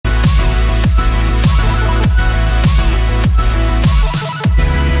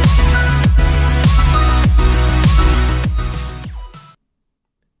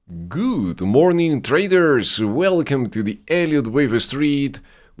Good morning, traders. Welcome to the Elliott Wave Street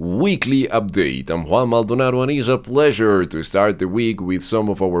weekly update. I'm Juan Maldonado, and it's a pleasure to start the week with some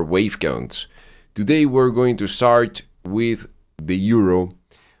of our wave counts. Today we're going to start with the euro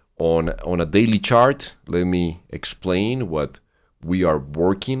on a daily chart. Let me explain what we are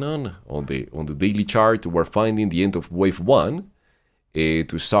working on the daily chart. We're finding the end of wave 1.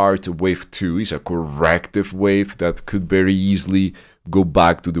 To start, wave 2 is a corrective wave that could very easily go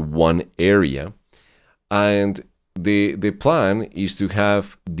back to the 1 area, and the plan is to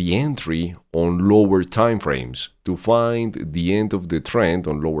have the entry on lower time frames to find the end of the trend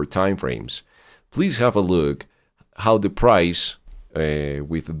on lower time frames. Please have a look how the price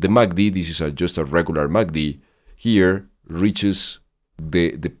with the MACD, this is just a regular MACD, here reaches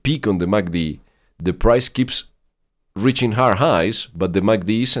the peak on the MACD. The price keeps reaching higher highs, but the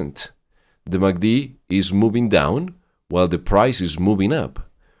MACD isn't. The MACD is moving down while the price is moving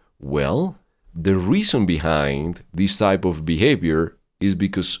up. Well, the reason behind this type of behavior is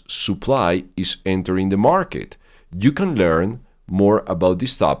because supply is entering the market. You can learn more about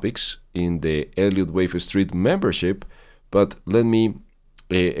these topics in the Elliott Wave Street membership, but let me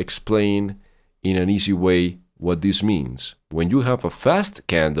explain in an easy way what this means. When you have a fast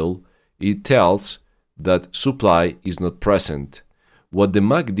candle, it tells that supply is not present. What the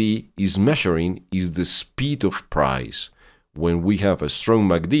MACD is measuring is the speed of price. When we have a strong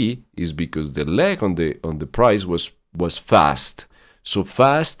MACD, is because the leg on the price was fast. So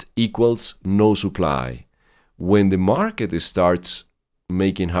fast equals no supply. When the market starts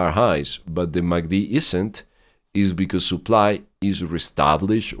making higher highs, but the MACD isn't, is because supply is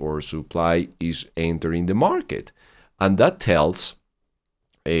reestablished or supply is entering the market. And that tells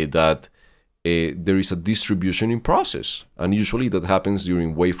that there is a distribution in process, and usually that happens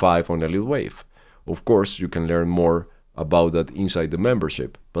during wave 5 on Elliott Wave. Of course, you can learn more about that inside the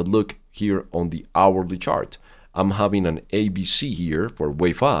membership, but look here on the hourly chart. I'm having an ABC here for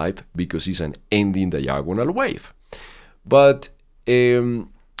wave 5 because it's an ending diagonal wave. But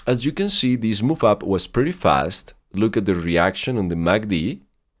as you can see, this move up was pretty fast. Look at the reaction on the MACD,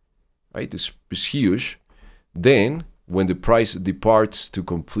 right? It's huge. Then when the price departs to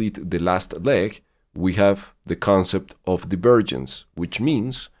complete the last leg, we have the concept of divergence, which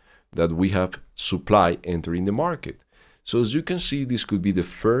means that we have supply entering the market. So as you can see, this could be the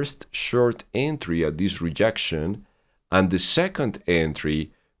first short entry at this rejection, and the second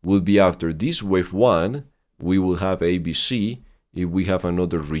entry will be after this wave 1. We will have ABC. If we have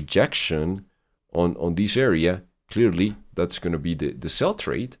another rejection on this area, clearly that's going to be the sell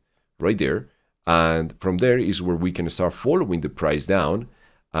trade right there. And from there is where we can start following the price down,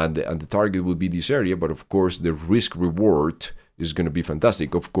 and the target will be this area. But of course, the risk reward is going to be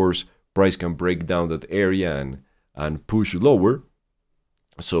fantastic. Of course, price can break down that area and push lower.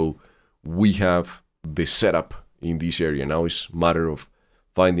 So we have the setup in this area. Now it's a matter of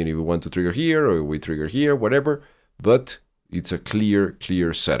finding if we want to trigger here or we trigger here, whatever. But it's a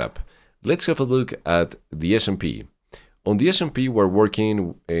clear setup. Let's have a look at the S&P. On the S&P, we're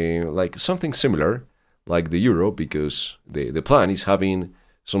working like something similar like the euro, because the plan is having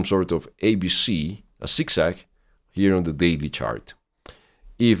some sort of ABC, a zigzag, here on the daily chart.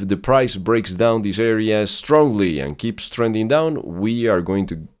 If the price breaks down this area strongly and keeps trending down, we are going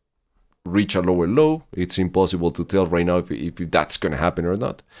to reach a lower low. It's impossible to tell right now if that's going to happen or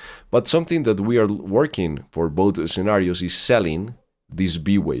not. But something that we are working for both scenarios is selling this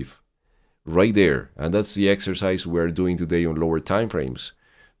B wave right there, and that's the exercise we're doing today on lower time frames.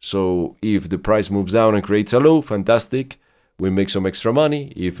 So if the price moves down and creates a low, fantastic, we make some extra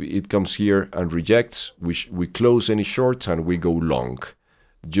money. If it comes here and rejects, we close any shorts and we go long.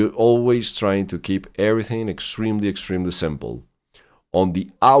 You're always trying to keep everything extremely simple. On the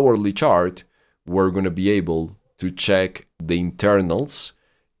hourly chart, we're going to be able to check the internals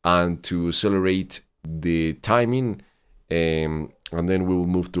and to accelerate the timing, and then we will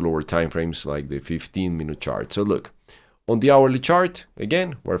move to lower time frames like the 15-minute chart. So look, on the hourly chart,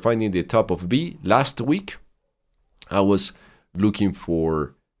 again, we're finding the top of B. Last week, I was looking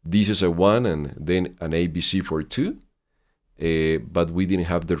for this as a 1 and then an ABC for 2, but we didn't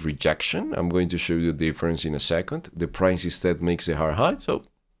have the rejection. I'm going to show you the difference in a second. The price instead makes a hard high, so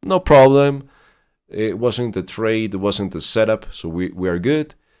no problem. It wasn't a trade, it wasn't a setup, so we are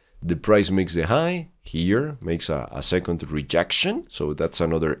good. The price makes the high, here makes a second rejection, so that's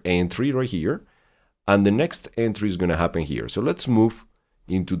another entry right here, and the next entry is going to happen here. So let's move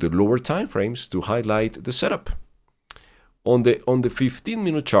into the lower time frames to highlight the setup. On the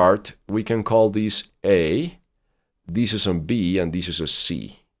 15-minute chart, we can call this A, this is a B, and this is a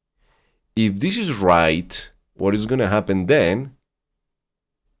C. If this is right, what is going to happen then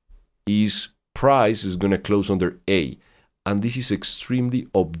is price is going to close under A. And this is extremely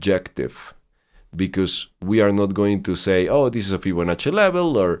objective because we are not going to say, oh, this is a Fibonacci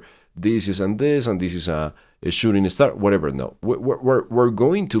level, or this is and this is a shooting star, whatever. No, we're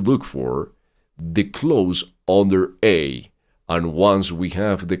going to look for the close under A. And once we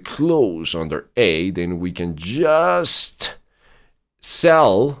have the close under A, then we can just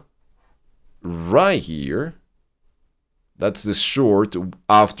sell right here. That's the short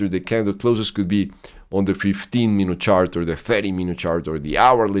after the candle closes, could be on the 15-minute chart or the 30-minute chart or the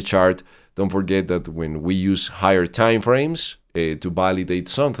hourly chart. Don't forget that when we use higher time frames to validate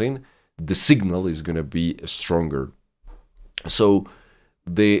something, the signal is going to be stronger. So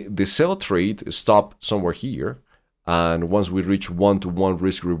the sell trade stopped somewhere here. And once we reach 1-to-1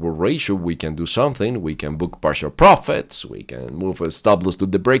 risk-reward ratio, we can do something. We can book partial profits. We can move a stop loss to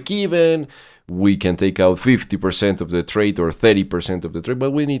the break-even. We can take out 50% of the trade or 30% of the trade.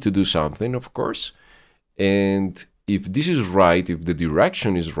 But we need to do something, of course. And if this is right, if the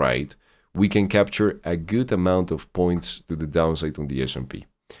direction is right, we can capture a good amount of points to the downside on the S&P.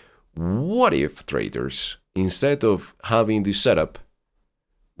 What if, traders, instead of having this setup,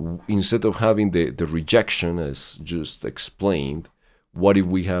 instead of having the rejection as just explained, what if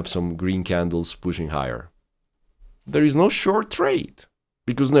we have some green candles pushing higher? There is no short trade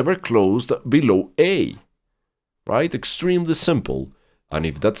because never closed below A, right? Extremely simple. And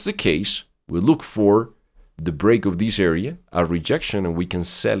if that's the case, we look for the break of this area, a rejection, and we can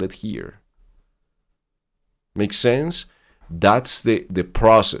sell it here. Makes sense? That's the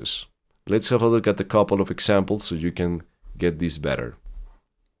process. Let's have a look at a couple of examples so you can get this better.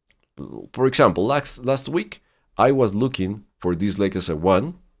 For example, last week, I was looking for this leg as a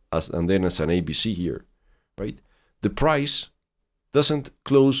 1, and then as an ABC here, right? The price doesn't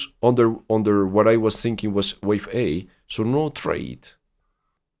close under what I was thinking was wave A, so no trade.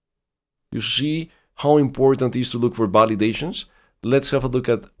 You see how important it is to look for validations? Let's have a look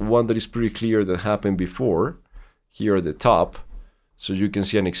at one that is pretty clear that happened before, here at the top, so you can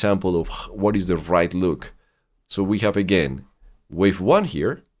see an example of what is the right look. So we have, again, wave 1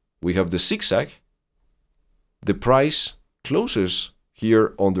 here. We have the zigzag. The price closes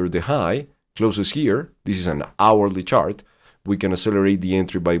here under the high, closes here. This is an hourly chart. We can accelerate the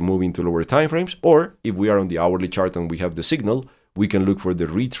entry by moving to lower time frames, or if we are on the hourly chart and we have the signal, we can look for the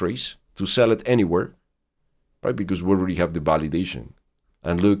retrace to sell it anywhere, right? Because we already have the validation.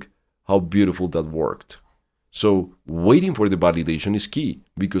 And look how beautiful that worked. So waiting for the validation is key,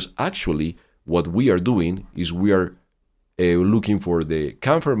 because actually what we are doing is we are looking for the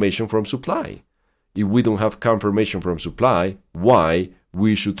confirmation from supply. If we don't have confirmation from supply, why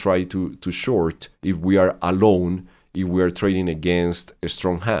we should try to short if we are alone, if we are trading against a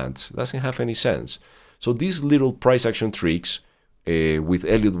strong hand? Doesn't have any sense. So these little price action tricks with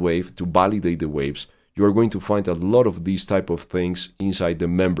Elliott wave to validate the waves, you are going to find a lot of these type of things inside the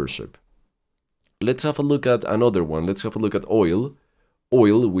membership. Let's have a look at another one. Let's have a look at oil.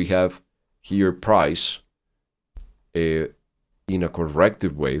 Oil, we have here price in a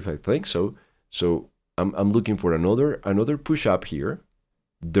corrective wave, I think so. So I'm looking for another push up here,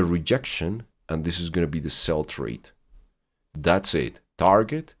 the rejection, and this is going to be the sell trade. That's it.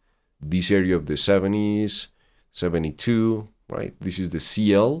 Target, this area of the 70s, 72, right? This is the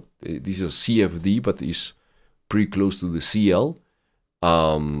CL. This is a CFD, but it's pretty close to the CL.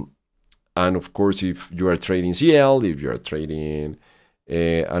 And of course, if you are trading CL, if you are trading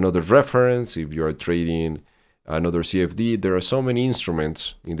another reference, if you are trading another CFD, there are so many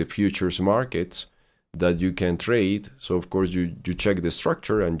instruments in the futures markets that you can trade. So of course, you check the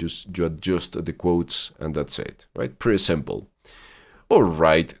structure and you adjust the quotes, and that's it, right? Pretty simple. All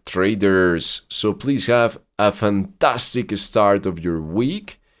right, traders. So please have a fantastic start of your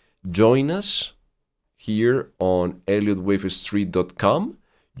week. Join us here on ElliottWaveStreet.com.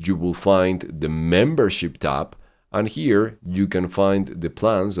 You will find the membership tab, and here you can find the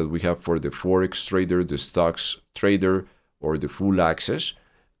plans that we have for the Forex trader, the stocks trader, or the full access.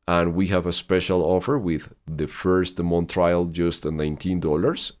 And we have a special offer with the first month trial, just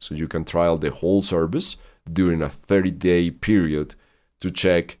 $19. So you can trial the whole service during a 30-day period to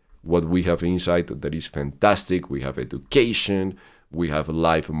check what we have inside that is fantastic. We have education, we have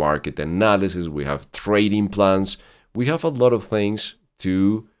live market analysis, we have trading plans. We have a lot of things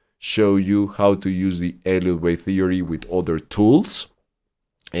to show you how to use the Elliott wave theory with other tools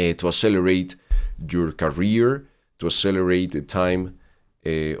to accelerate your career, to accelerate the time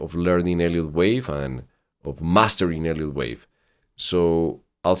of learning Elliott wave and of mastering Elliott wave. So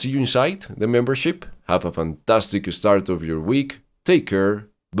I'll see you inside the membership. Have a fantastic start of your week. Take care.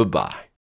 Bye-bye.